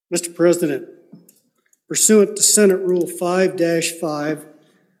Mr. President, pursuant to Senate Rule 5-5,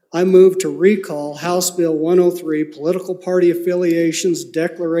 I move to recall House Bill 103, Political Party Affiliations,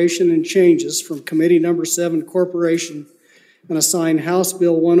 Declaration and Changes from Committee Number 7, Corporation, and assign House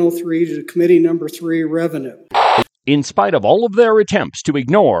Bill 103 to Committee Number 3, Revenue. In spite of all of their attempts to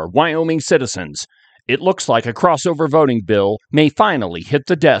ignore Wyoming citizens, it looks like a crossover voting bill may finally hit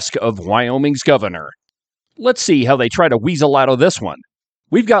the desk of Wyoming's governor. Let's see how they try to weasel out of this one.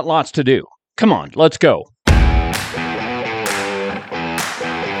 We've got lots to do. Come on, let's go.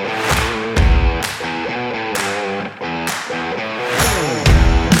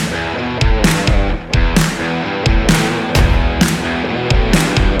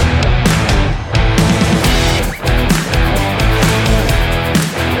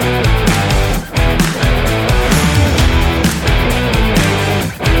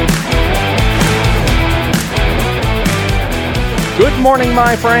 Good morning,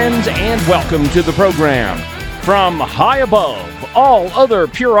 my friends, and welcome to the program. From high above all other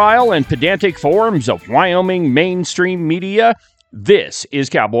puerile and pedantic forms of Wyoming mainstream media, this is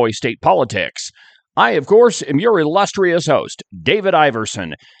Cowboy State Politics. I, of course, am your illustrious host, David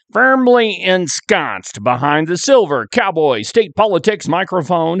Iverson, firmly ensconced behind the silver Cowboy State Politics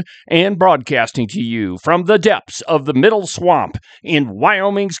microphone and broadcasting to you from the depths of the Middle Swamp in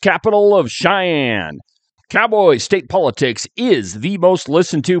Wyoming's capital of Cheyenne. Cowboy State Politics is the most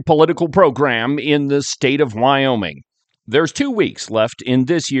listened to political program in the state of Wyoming. There's 2 weeks left in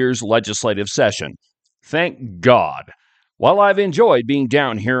this year's legislative session. Thank God. While I've enjoyed being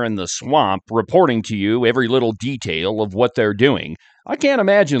down here in the swamp, reporting to you every little detail of what they're doing, I can't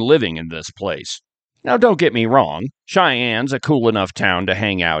imagine living in this place. Now, don't get me wrong, Cheyenne's a cool enough town to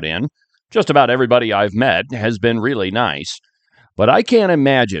hang out in. Just about everybody I've met has been really nice. But I can't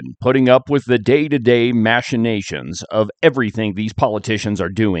imagine putting up with the day-to-day machinations of everything these politicians are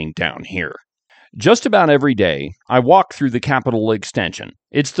doing down here. Just about every day, I walk through the Capitol Extension.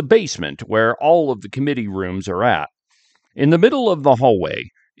 It's the basement where all of the committee rooms are at. In the middle of the hallway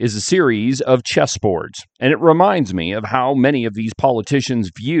is a series of chessboards, and it reminds me of how many of these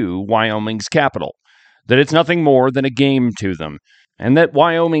politicians view Wyoming's capital, that it's nothing more than a game to them, and that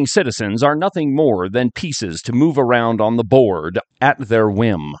Wyoming citizens are nothing more than pieces to move around on the board at their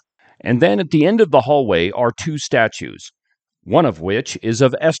whim. And then at the end of the hallway are 2 statues, one of which is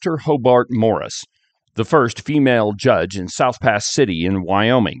of Esther Hobart Morris, the first female judge in South Pass City in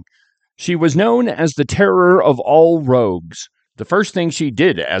Wyoming. She was known as the terror of all rogues. The first thing she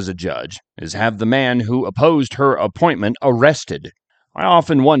did as a judge is have the man who opposed her appointment arrested. I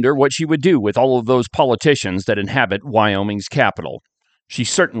often wonder what she would do with all of those politicians that inhabit Wyoming's capital. She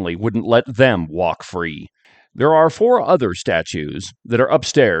certainly wouldn't let them walk free. There are 4 other statues that are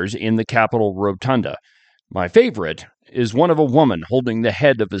upstairs in the Capitol Rotunda. My favorite is one of a woman holding the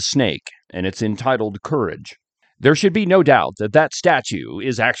head of a snake, and it's entitled Courage. There should be no doubt that that statue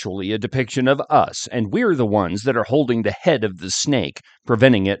is actually a depiction of us, and we're the ones that are holding the head of the snake,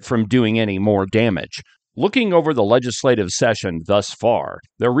 preventing it from doing any more damage. Looking over the legislative session thus far,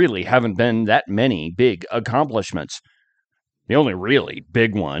 there really haven't been that many big accomplishments. The only really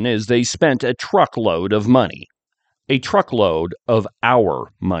big one is they spent a truckload of money. A truckload of our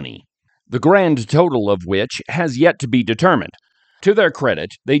money. The grand total of which has yet to be determined. To their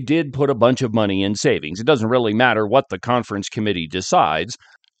credit, they did put a bunch of money in savings. It doesn't really matter what the conference committee decides.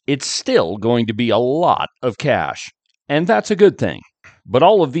 It's still going to be a lot of cash. And that's a good thing. But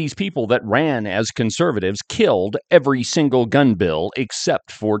all of these people that ran as conservatives killed every single gun bill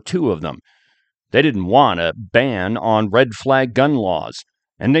except for 2 of them. They didn't want a ban on red flag gun laws,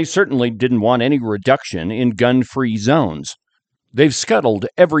 and they certainly didn't want any reduction in gun-free zones. They've scuttled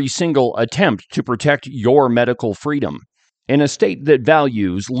every single attempt to protect your medical freedom. In a state that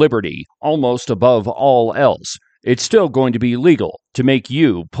values liberty almost above all else, it's still going to be legal to make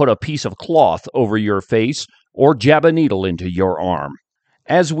you put a piece of cloth over your face or jab a needle into your arm.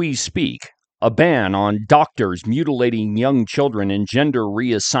 As we speak, a ban on doctors mutilating young children in gender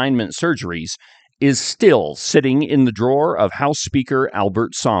reassignment surgeries is still sitting in the drawer of House Speaker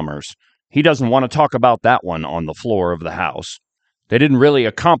Albert Sommers. He doesn't want to talk about that one on the floor of the House. They didn't really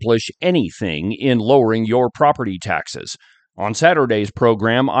accomplish anything in lowering your property taxes. On Saturday's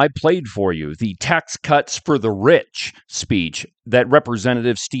program, I played for you the Tax Cuts for the Rich speech that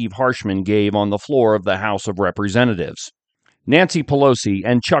Representative Steve Harshman gave on the floor of the House of Representatives. Nancy Pelosi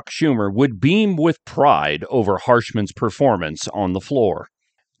and Chuck Schumer would beam with pride over Harshman's performance on the floor.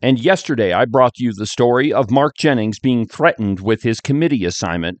 And yesterday I brought you the story of Mark Jennings being threatened with his committee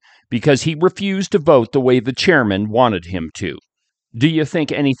assignment because he refused to vote the way the chairman wanted him to. Do you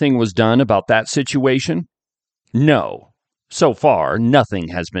think anything was done about that situation? No. So far, nothing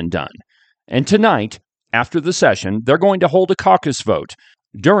has been done. And tonight, after the session, they're going to hold a caucus vote,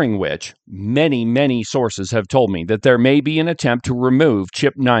 during which many sources have told me that there may be an attempt to remove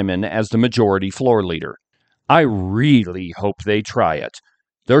Chip Nyman as the majority floor leader. I really hope they try it.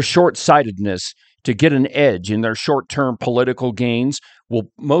 Their short-sightedness to get an edge in their short-term political gains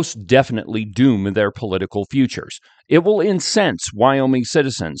will most definitely doom their political futures. It will incense Wyoming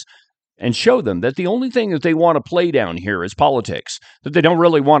citizens and show them that the only thing that they want to play down here is politics, that they don't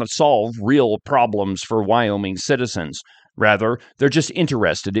really want to solve real problems for Wyoming citizens. Rather, they're just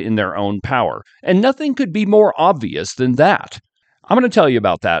interested in their own power. And nothing could be more obvious than that. I'm going to tell you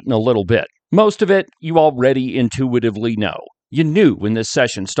about that in a little bit. Most of it you already intuitively know. You knew when this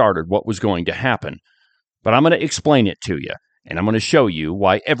session started what was going to happen. But I'm going to explain it to you. And I'm going to show you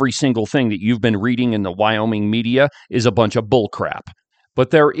why every single thing that you've been reading in the Wyoming media is a bunch of bullcrap.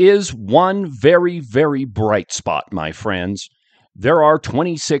 But there is one very bright spot, my friends. There are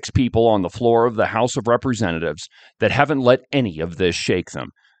 26 people on the floor of the House of Representatives that haven't let any of this shake them.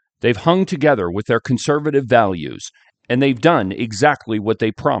 They've hung together with their conservative values, and they've done exactly what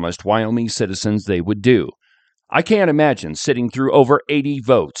they promised Wyoming citizens they would do. I can't imagine sitting through over 80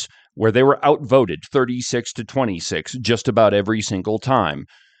 votes where they were outvoted 36 to 26 just about every single time.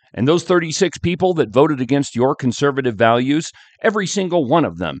 And those 36 people that voted against your conservative values, every single one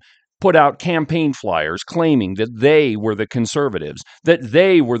of them put out campaign flyers claiming that they were the conservatives, that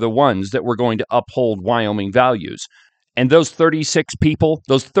they were the ones that were going to uphold Wyoming values. And those 36 people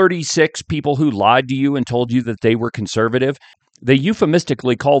who lied to you and told you that they were conservative, they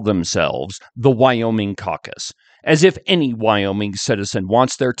euphemistically called themselves the Wyoming Caucus, as if any Wyoming citizen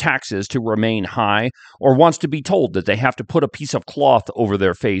wants their taxes to remain high or wants to be told that they have to put a piece of cloth over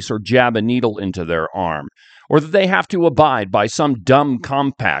their face or jab a needle into their arm, or that they have to abide by some dumb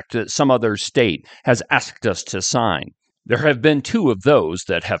compact that some other state has asked us to sign. There have been 2 of those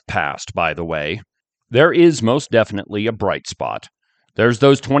that have passed, by the way. There is most definitely a bright spot. There's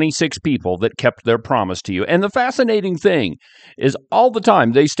those 26 people that kept their promise to you. And the fascinating thing is all the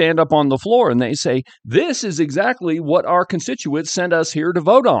time they stand up on the floor and they say, this is exactly what our constituents sent us here to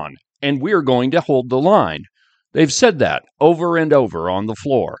vote on, and we're going to hold the line. They've said that over and over on the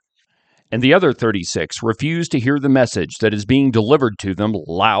floor. And the other 36 refuse to hear the message that is being delivered to them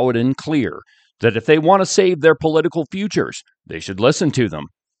loud and clear, that if they want to save their political futures, they should listen to them.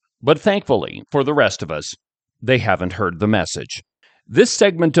 But thankfully, for the rest of us, they haven't heard the message. This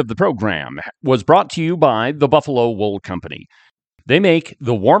segment of the program was brought to you by the Buffalo Wool Company. They make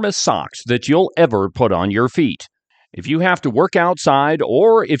the warmest socks that you'll ever put on your feet. If you have to work outside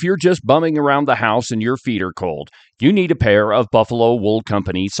or if you're just bumming around the house and your feet are cold, you need a pair of Buffalo Wool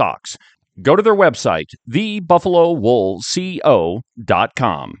Company socks. Go to their website,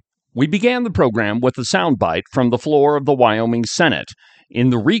 thebuffalowoolco.com. We began the program with a soundbite from the floor of the Wyoming Senate in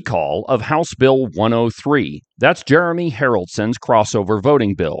the recall of House Bill 103. That's Jeremy Haraldson's crossover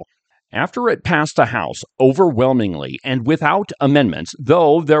voting bill. After it passed the House overwhelmingly and without amendments,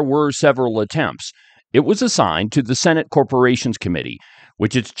 though there were several attempts, it was assigned to the Senate Corporations Committee,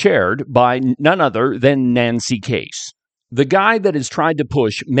 which is chaired by none other than Nancy Case, the guy that has tried to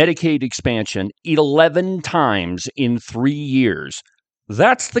push Medicaid expansion 11 times in 3 years.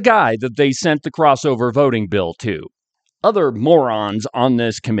 That's the guy that they sent the crossover voting bill to. Other morons on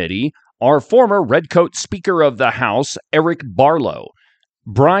this committee are former Redcoat Speaker of the House Eric Barlow,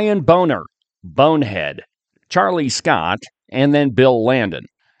 Brian Boner, Bonehead, Charlie Scott, and then Bill Landon.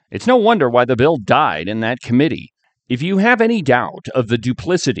 It's no wonder why the bill died in that committee. If you have any doubt of the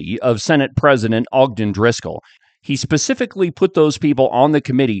duplicity of Senate President Ogden Driscoll, he specifically put those people on the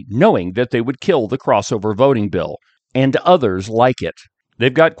committee knowing that they would kill the crossover voting bill, and others like it.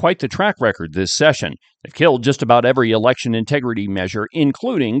 They've got quite the track record this session. They've killed just about every election integrity measure,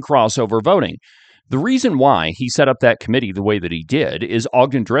 including crossover voting. The reason why he set up that committee the way that he did is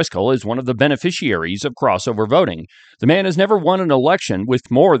Ogden Driscoll is one of the beneficiaries of crossover voting. The man has never won an election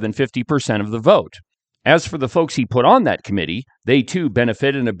with more than 50% of the vote. As for the folks he put on that committee, they too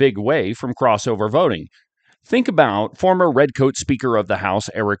benefit in a big way from crossover voting. Think about former Redcoat Speaker of the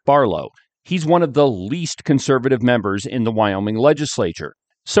House Eric Barlow. He's one of the least conservative members in the Wyoming legislature.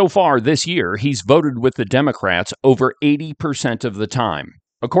 So far this year, he's voted with the Democrats over 80% of the time.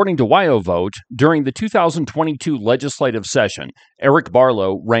 According to WyoVote, during the 2022 legislative session, Eric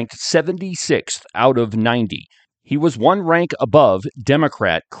Barlow ranked 76th out of 90. He was one rank above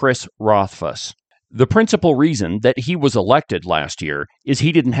Democrat Chris Rothfuss. The principal reason that he was elected last year is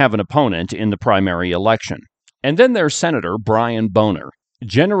he didn't have an opponent in the primary election. And then there's Senator Brian Boner.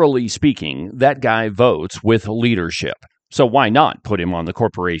 Generally speaking, that guy votes with leadership. So why not put him on the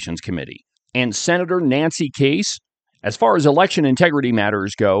Corporations Committee? And Senator Nancy Case? As far as election integrity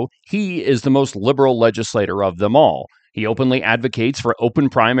matters go, he is the most liberal legislator of them all. He openly advocates for open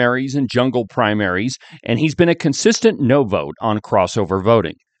primaries and jungle primaries, and he's been a consistent no vote on crossover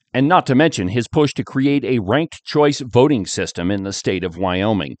voting. And not to mention his push to create a ranked choice voting system in the state of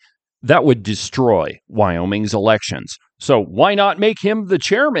Wyoming. That would destroy Wyoming's elections. So why not make him the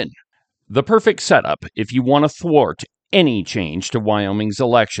chairman? The perfect setup if you want to thwart any change to Wyoming's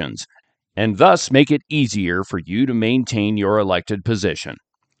elections, and thus make it easier for you to maintain your elected position.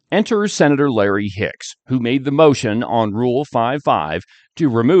 Enter Senator Larry Hicks, who made the motion on Rule 5.5 to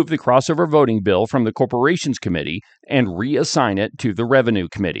remove the crossover voting bill from the Corporations Committee and reassign it to the Revenue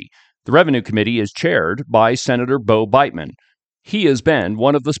Committee. The Revenue Committee is chaired by Senator Bo Beitman. He has been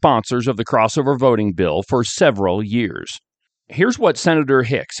one of the sponsors of the crossover voting bill for several years. Here's what Senator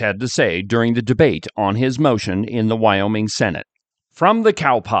Hicks had to say during the debate on his motion in the Wyoming Senate. From the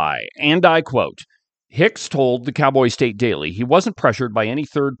cow pie, and I quote, Hicks told the Cowboy State Daily he wasn't pressured by any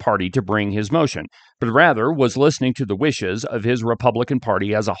third party to bring his motion, but rather was listening to the wishes of his Republican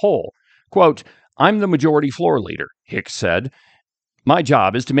Party as a whole. Quote, I'm the majority floor leader, Hicks said. My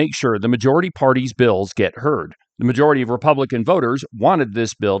job is to make sure the majority party's bills get heard. The majority of Republican voters wanted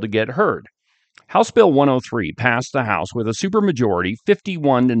this bill to get heard. House Bill 103 passed the House with a supermajority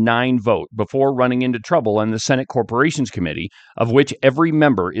 51-9 vote before running into trouble in the Senate Corporations Committee, of which every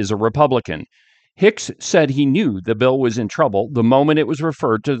member is a Republican. Hicks said he knew the bill was in trouble the moment it was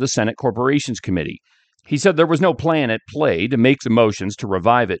referred to the Senate Corporations Committee. He said there was no plan at play to make the motions to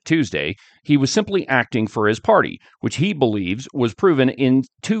revive it Tuesday. He was simply acting for his party, which he believes was proven in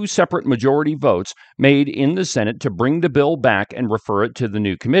 2 separate majority votes made in the Senate to bring the bill back and refer it to the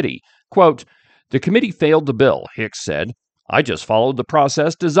new committee. Quote, the committee failed the bill, Hicks said. I just followed the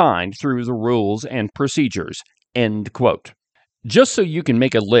process designed through the rules and procedures. End quote. Just so you can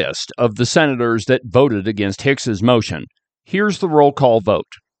make a list of the senators that voted against Hicks's motion, here's the roll call vote.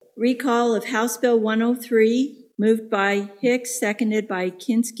 Recall of House Bill 103, moved by Hicks, seconded by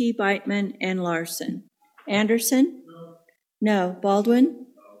Kinski, Beitman, and Larson. Anderson? No. Baldwin?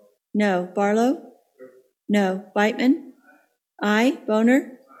 No. Barlow? No. Beitman? Aye.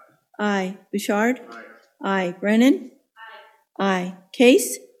 Boner? Aye. Bouchard? Aye. Brennan? Aye.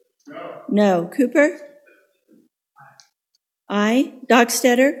 Case? No. Cooper? Aye.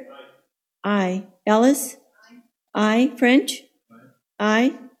 Dockstetter? Aye. Ellis? Aye. French?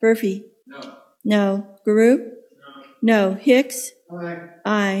 Aye. Murphy? No. Guru? No. Hicks?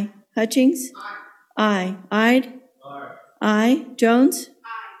 Aye. Hutchings? Aye. Ide? Aye. Jones?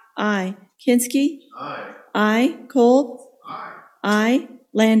 Aye. Kinski? Aye. Kolb? Aye.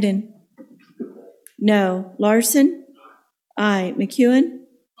 Landon? No. Larson? Aye. McEwen?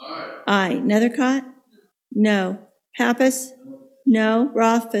 Aye. Nethercott? No. Pappas? No.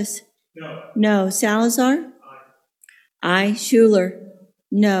 Rothfuss? No. Salazar? Aye. Schuler?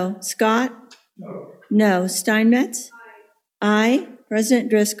 No. Scott? No. Steinmetz? Aye. President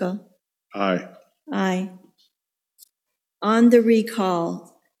Driscoll? Aye. Aye. On the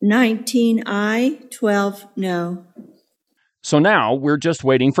recall, 19 aye, 12 no. So now we're just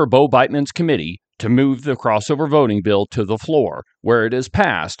waiting for Bo Beitman's committee to move the crossover voting bill to the floor, where it has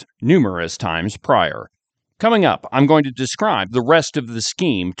passed numerous times prior. Coming up, I'm going to describe the rest of the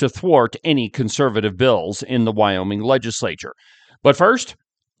scheme to thwart any conservative bills in the Wyoming legislature. But first,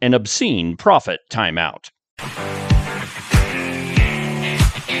 an obscene profit timeout.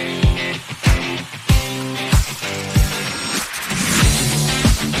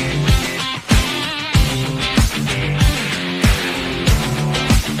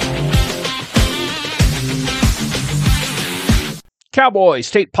 Cowboy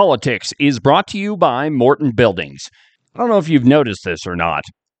State Politics is brought to you by Morton Buildings. I don't know if you've noticed this or not,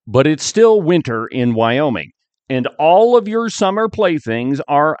 but it's still winter in Wyoming, and all of your summer playthings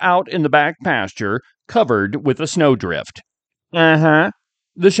are out in the back pasture covered with a snowdrift. The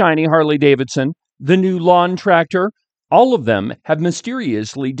shiny Harley-Davidson, the new lawn tractor, all of them have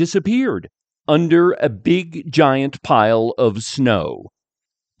mysteriously disappeared under a big giant pile of snow.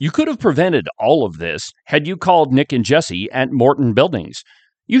 You could have prevented all of this had you called Nick and Jesse at Morton Buildings.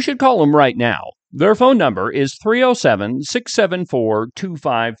 You should call them right now. Their phone number is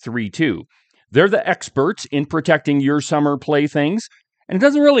 307-674-2532. They're the experts in protecting your summer playthings, and it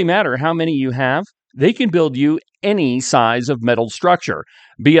doesn't really matter how many you have. They can build you any size of metal structure,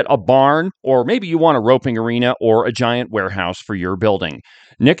 be it a barn, or maybe you want a roping arena or a giant warehouse for your building.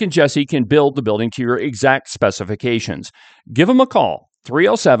 Nick and Jesse can build the building to your exact specifications. Give them a call.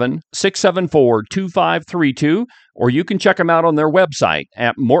 307-674-2532, or you can check them out on their website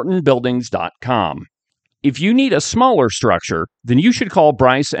at mortonbuildings.com. If you need a smaller structure, then you should call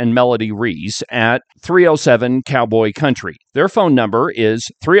Bryce and Melody Reese at 307 Cowboy Country. Their phone number is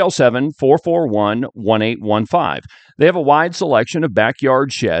 307-441-1815. They have a wide selection of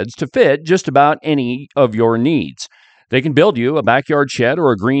backyard sheds to fit just about any of your needs. They can build you a backyard shed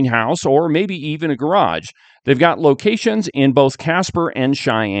or a greenhouse or maybe even a garage. They've got locations in both Casper and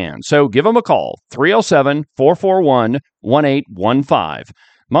Cheyenne. So give them a call, 307-441-1815.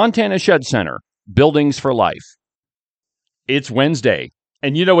 Montana Shed Center. Buildings for life. It's Wednesday,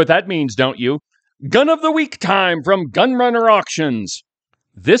 and you know what that means, don't you? Gun of the Week time from Gunrunner Auctions.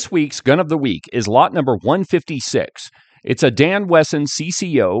 This week's Gun of the Week is lot number 156. It's a Dan Wesson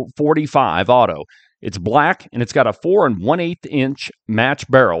CCO 45 auto. It's black, and it's got a 4 1/8-inch match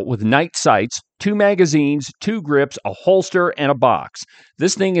barrel with night sights, 2 magazines, 2 grips, a holster, and a box.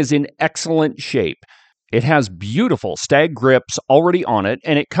 This thing is in excellent shape. It has beautiful stag grips already on it,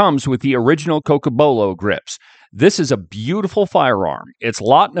 and it comes with the original Cocobolo grips. This is a beautiful firearm. It's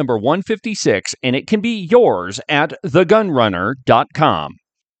lot number 156, and it can be yours at thegunrunner.com.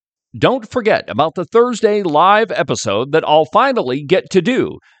 Don't forget about the Thursday live episode that I'll finally get to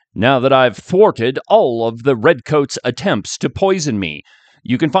do, now that I've thwarted all of the Redcoats' attempts to poison me.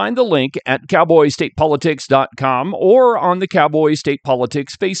 You can find the link at cowboystatepolitics.com or on the Cowboy State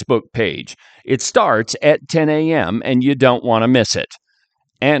Politics Facebook page. It starts at 10 a.m., and you don't want to miss it.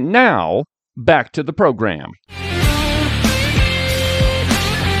 And now, back to the program.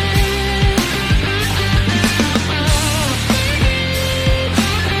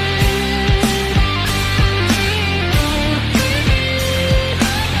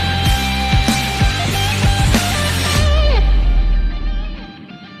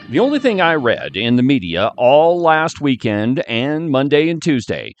 The only thing I read in the media all last weekend and Monday and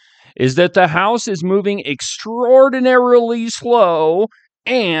Tuesday is that the House is moving extraordinarily slow,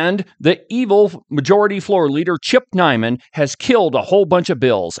 and the evil Majority Floor Leader Chip Nyman has killed a whole bunch of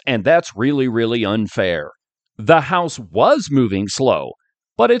bills, and that's really, really unfair. The House was moving slow,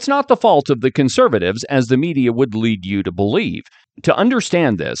 but it's not the fault of the conservatives, as the media would lead you to believe. To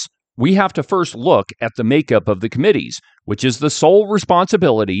understand this, we have to first look at the makeup of the committees, which is the sole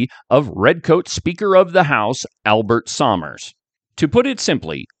responsibility of Redcoat Speaker of the House, Albert Sommers. To put it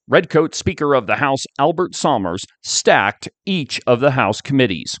simply, Redcoat Speaker of the House, Albert Sommers, stacked each of the House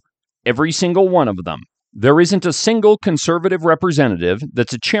committees. Every single one of them. There isn't a single conservative representative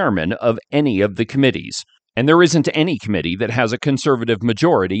that's a chairman of any of the committees. And there isn't any committee that has a conservative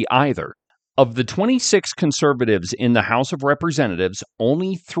majority either. Of the 26 conservatives in the House of Representatives,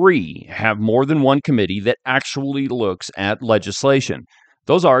 only 3 have more than one committee that actually looks at legislation.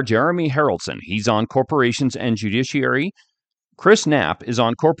 Those are Jeremy Harrelson. He's on Corporations and Judiciary. Chris Knapp is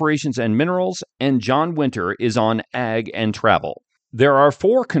on Corporations and Minerals, and John Winter is on Ag and Travel. There are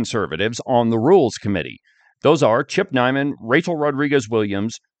 4 conservatives on the Rules Committee. Those are Chip Nyman, Rachel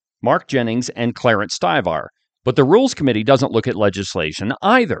Rodriguez-Williams, Mark Jennings, and Clarence Stivar. But the Rules Committee doesn't look at legislation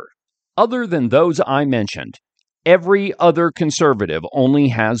either. Other than those I mentioned, every other conservative only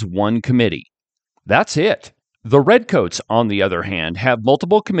has one committee. That's it. The Redcoats, on the other hand, have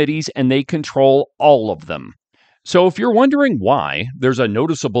multiple committees, and they control all of them. So if you're wondering why there's a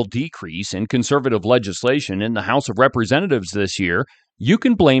noticeable decrease in conservative legislation in the House of Representatives this year, you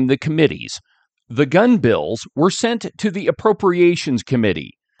can blame the committees. The gun bills were sent to the Appropriations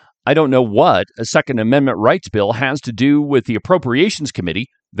Committee. I don't know what a Second Amendment rights bill has to do with the Appropriations Committee.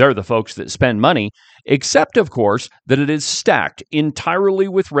 They're the folks that spend money, except, of course, that it is stacked entirely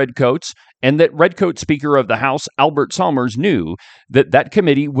with Redcoats, and that Redcoat Speaker of the House, Albert Sommers, knew that that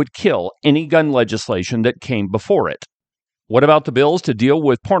committee would kill any gun legislation that came before it. What about the bills to deal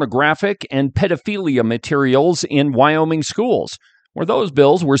with pornographic and pedophilia materials in Wyoming schools? Well, those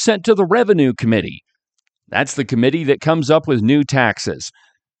bills were sent to the Revenue Committee. That's the committee that comes up with new taxes.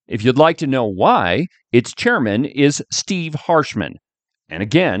 If you'd like to know why, its chairman is Steve Harshman. And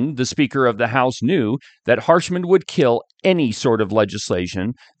again, the Speaker of the House knew that Harshman would kill any sort of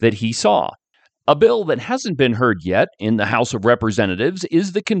legislation that he saw. A bill that hasn't been heard yet in the House of Representatives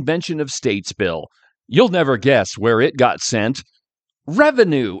is the Convention of States bill. You'll never guess where it got sent.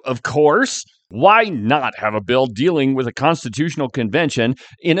 Revenue, of course. Why not have a bill dealing with a constitutional convention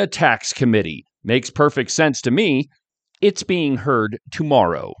in a tax committee? Makes perfect sense to me. It's being heard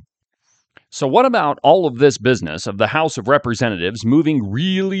tomorrow. So what about all of this business of the House of Representatives moving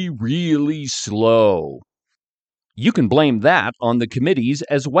really, really slow? You can blame that on the committees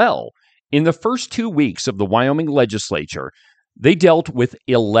as well. In the first 2 weeks of the Wyoming legislature, they dealt with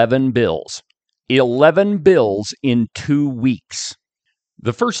 11 bills. 11 bills in 2 weeks.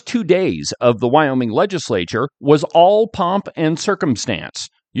 The first 2 days of the Wyoming legislature was all pomp and circumstance.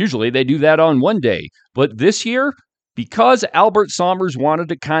 Usually they do that on one day, but this year, because Albert Sommers wanted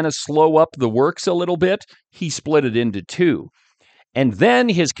to kind of slow up the works a little bit, he split it into two. And then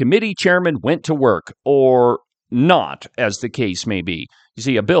his committee chairman went to work, or not, as the case may be. You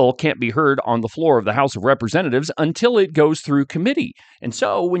see, a bill can't be heard on the floor of the House of Representatives until it goes through committee. And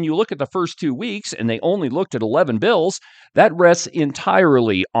so when you look at the first 2 weeks and they only looked at 11 bills, that rests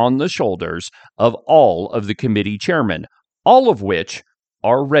entirely on the shoulders of all of the committee chairmen, all of which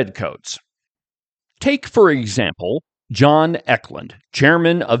are redcoats. Take, for example, John Eklund,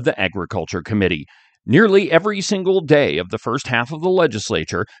 chairman of the Agriculture Committee. Nearly every single day of the first half of the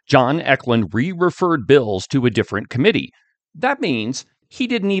legislature, John Eklund re-referred bills to a different committee. That means he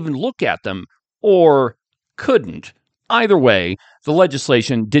didn't even look at them, or couldn't. Either way, the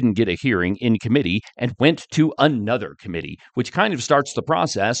legislation didn't get a hearing in committee and went to another committee, which kind of starts the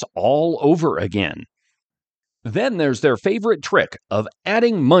process all over again. Then there's their favorite trick of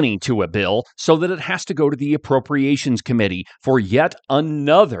adding money to a bill so that it has to go to the Appropriations Committee for yet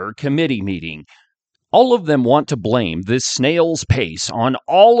another committee meeting. All of them want to blame this snail's pace on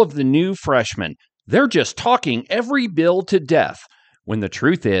all of the new freshmen. They're just talking every bill to death, when the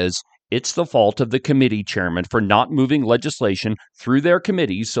truth is, it's the fault of the committee chairman for not moving legislation through their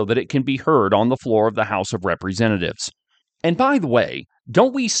committees so that it can be heard on the floor of the House of Representatives. And by the way,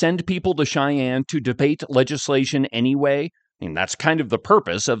 don't we send people to Cheyenne to debate legislation anyway? I mean, that's kind of the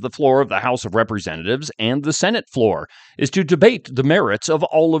purpose of the floor of the House of Representatives and the Senate floor, is to debate the merits of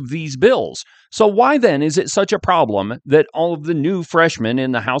all of these bills. So why then is it such a problem that all of the new freshmen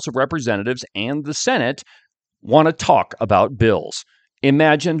in the House of Representatives and the Senate want to talk about bills?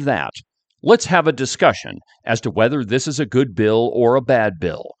 Imagine that. Let's have a discussion as to whether this is a good bill or a bad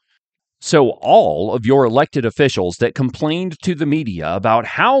bill. So all of your elected officials that complained to the media about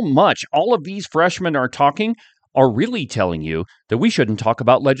how much all of these freshmen are talking are really telling you that we shouldn't talk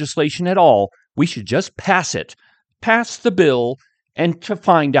about legislation at all. We should just pass it. Pass the bill and to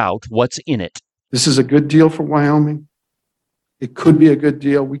find out what's in it. This is a good deal for Wyoming. It could be a good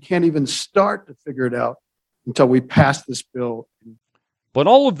deal. We can't even start to figure it out until we pass this bill. But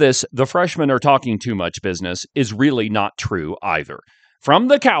all of this, the freshmen are talking too much business, is really not true either. From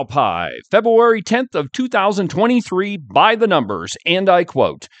the Cow Pie, February 10th of 2023, by the numbers, and I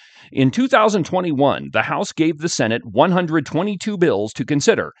quote, "In 2021, the House gave the Senate 122 bills to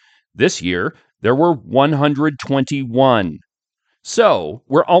consider. This year, there were 121. So,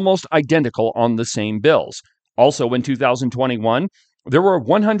 we're almost identical on the same bills. Also in 2021, there were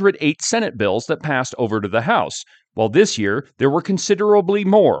 108 Senate bills that passed over to the House, while this year there were considerably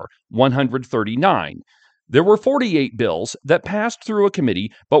more, 139. There were 48 bills that passed through a committee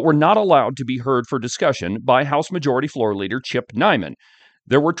but were not allowed to be heard for discussion by House Majority Floor Leader Chip Nyman.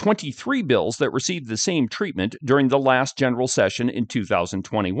 There were 23 bills that received the same treatment during the last general session in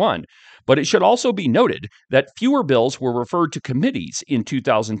 2021. But it should also be noted that fewer bills were referred to committees in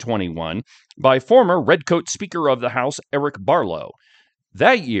 2021 by former Redcoat Speaker of the House Eric Barlow.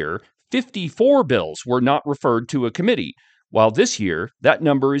 That year, 54 bills were not referred to a committee, while this year that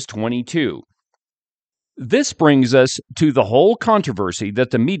number is 22. This brings us to the whole controversy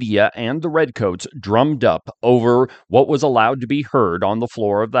that the media and the Redcoats drummed up over what was allowed to be heard on the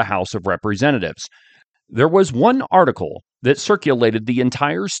floor of the House of Representatives. There was one article that circulated the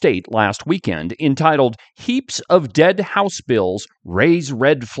entire state last weekend entitled, "Heaps of Dead House Bills Raise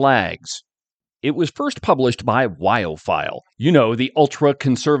Red Flags." It was first published by Wyophile, the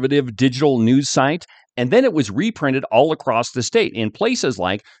ultra-conservative digital news site, and then it was reprinted all across the state in places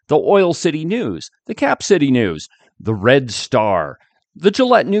like the Oil City News, the Cap City News, the Red Star, the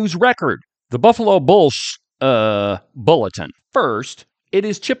Gillette News Record, the Buffalo Bulletin. First, it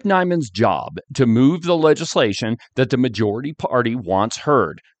is Chip Nyman's job to move the legislation that the majority party wants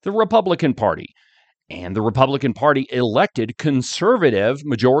heard, the Republican Party. And the Republican Party elected conservative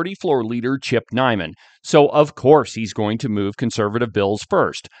Majority Floor Leader Chip Nyman. So, of course, he's going to move conservative bills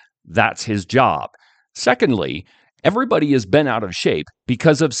first. That's his job. Secondly, everybody has been out of shape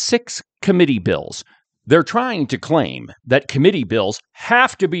because of 6 committee bills. They're trying to claim that committee bills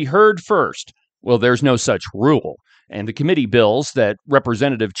have to be heard first. Well, there's no such rule. And the committee bills that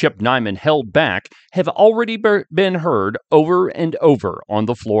Representative Chip Nyman held back have already been heard over and over on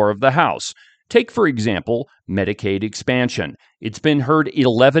the floor of the House. Take, for example, Medicaid expansion. It's been heard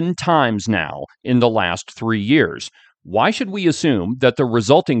 11 times now in the last 3 years. Why should we assume that the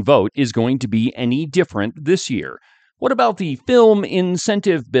resulting vote is going to be any different this year? What about the Film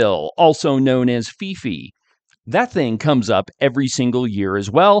Incentive Bill, also known as FIFI? That thing comes up every single year as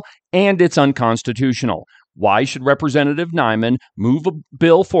well, and it's unconstitutional. Why should Representative Nyman move a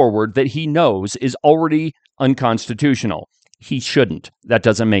bill forward that he knows is already unconstitutional? He shouldn't. That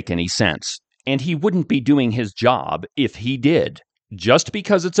doesn't make any sense. And he wouldn't be doing his job if he did. Just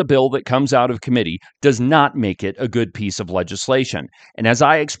because it's a bill that comes out of committee does not make it a good piece of legislation. And as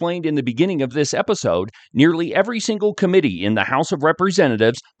I explained in the beginning of this episode, nearly every single committee in the House of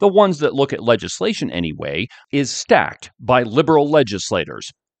Representatives, the ones that look at legislation anyway, is stacked by liberal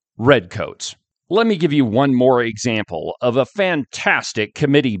legislators, redcoats. Let me give you one more example of a fantastic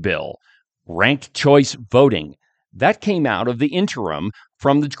committee bill. Ranked choice voting. That came out of the interim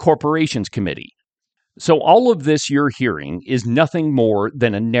from the Corporations Committee. So all of this you're hearing is nothing more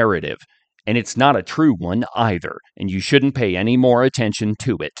than a narrative, and it's not a true one either, and you shouldn't pay any more attention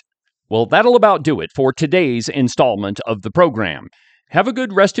to it. Well, that'll about do it for today's installment of the program. Have a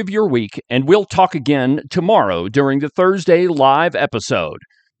good rest of your week, and we'll talk again tomorrow during the Thursday live episode.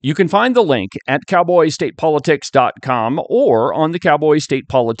 You can find the link at cowboystatepolitics.com or on the Cowboy State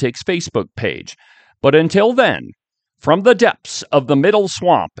Politics Facebook page. But until then, from the depths of the Middle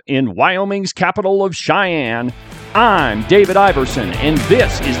Swamp in Wyoming's capital of Cheyenne, I'm David Iverson, and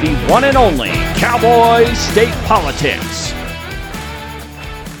this is the one and only Cowboy State Politics.